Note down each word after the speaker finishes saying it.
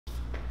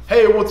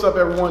Hey, what's up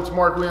everyone? It's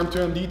Mark with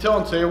M2M Detail,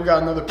 and today we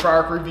got another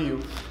product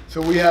review.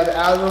 So we have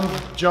Adam's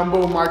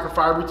Jumbo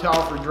Microfiber Towel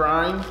for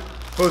drying.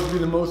 Supposed to be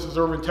the most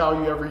absorbent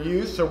towel you ever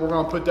use, so we're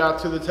gonna put that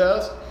to the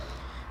test.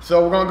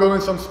 So we're gonna go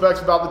into some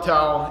specs about the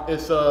towel.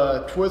 It's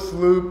a twist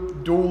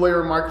loop, dual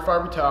layer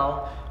microfiber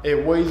towel.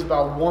 It weighs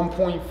about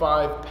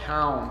 1.5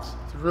 pounds.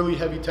 It's a really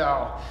heavy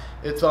towel.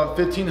 It's on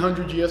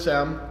 1500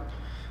 GSM.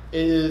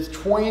 It is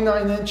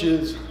 29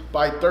 inches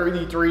by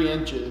 33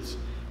 inches.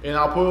 And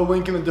I'll put a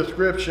link in the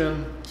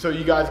description so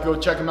you guys go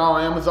check them out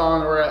on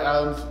Amazon or at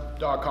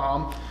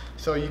adams.com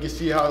so you can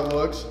see how it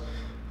looks.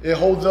 It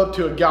holds up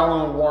to a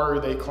gallon of water,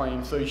 they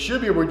claim. So you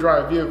should be able to dry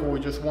a vehicle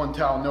with just one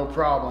towel, no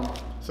problem.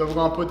 So we're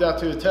gonna put that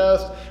to the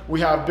test.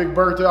 We have Big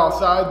Bertha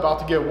outside about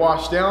to get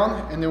washed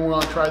down, and then we're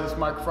gonna try this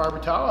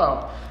microfiber towel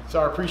out. So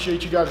I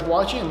appreciate you guys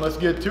watching, and let's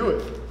get to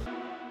it.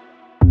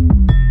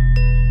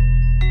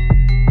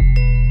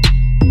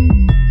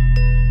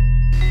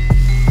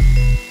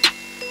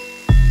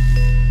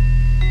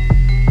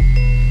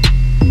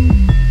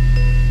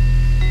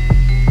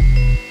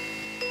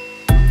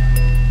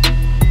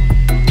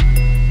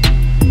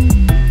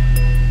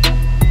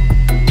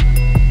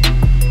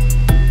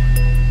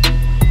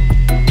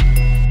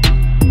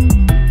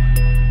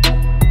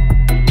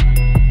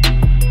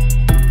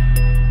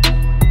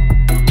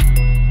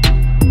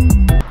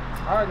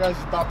 Guys,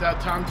 it's about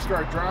that time to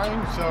start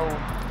drying, so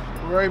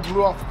we already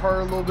blew off the car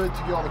a little bit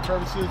to get all the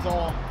crevices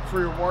all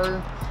free of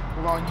water.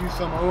 We're going to use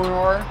some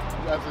O&R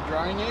as a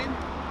drying aid,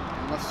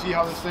 and let's see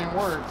how this thing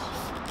works.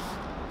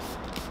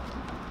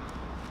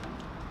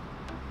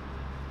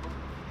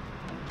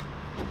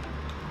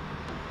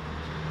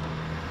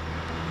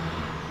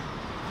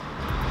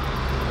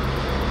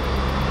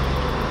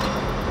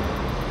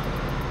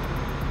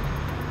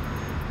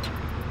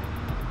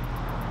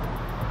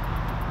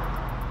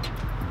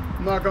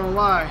 I'm not gonna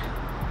lie,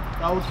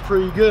 that was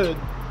pretty good.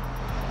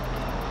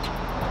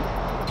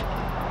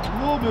 A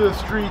little bit of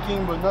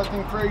streaking, but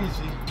nothing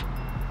crazy.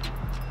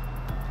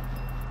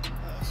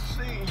 Let's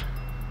see.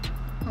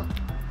 Huh.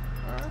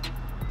 All right,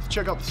 let's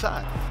check out the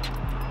side.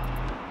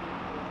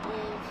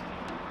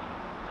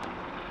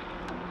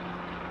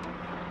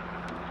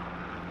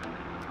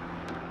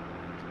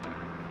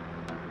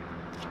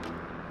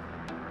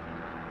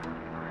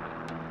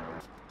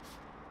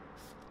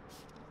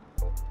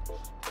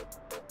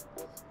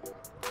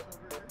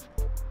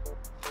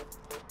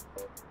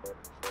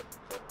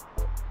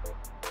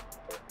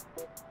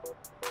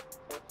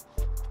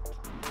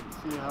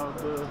 See how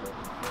the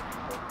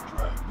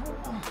dry pool.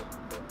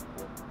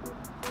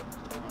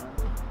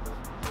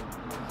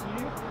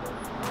 See?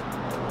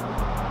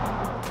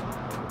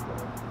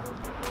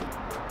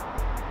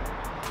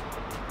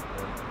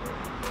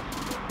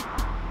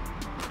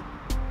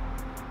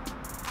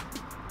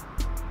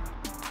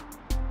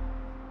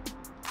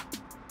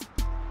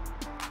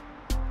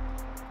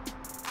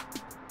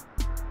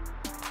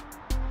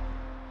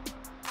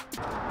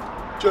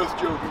 Just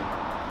joking.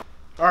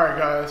 Alright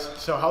guys,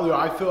 so how do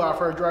I feel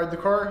after I dried the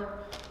car?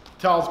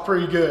 Towel's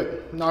pretty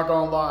good, not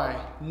gonna lie.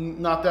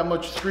 Not that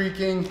much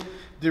streaking,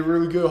 did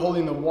really good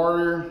holding the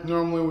water.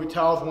 Normally with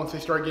towels, once they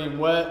start getting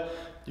wet,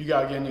 you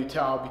gotta get a new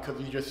towel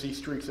because you just see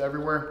streaks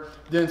everywhere.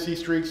 Didn't see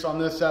streaks on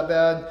this that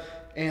bad.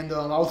 And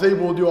I was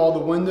able to do all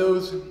the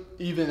windows,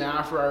 even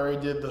after I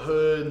already did the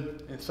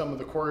hood and some of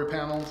the quarter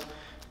panels.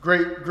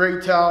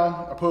 Great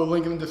towel. I put a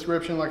link in the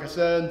description, like I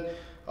said.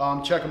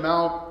 Check them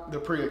out, they're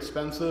pretty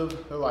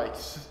expensive. They're like,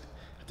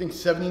 I think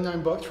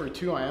 79 bucks for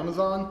two on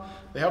Amazon.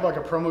 They have like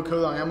a promo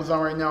code on Amazon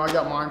right now. I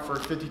got mine for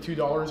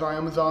 $52 on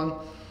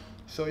Amazon.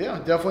 So yeah,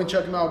 definitely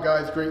check them out,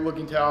 guys. Great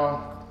looking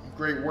towel,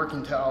 great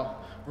working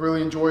towel.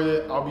 Really enjoyed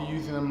it. I'll be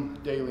using them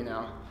daily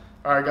now.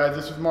 All right, guys,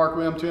 this is Mark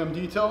with M2M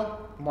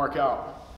Detail. Mark out.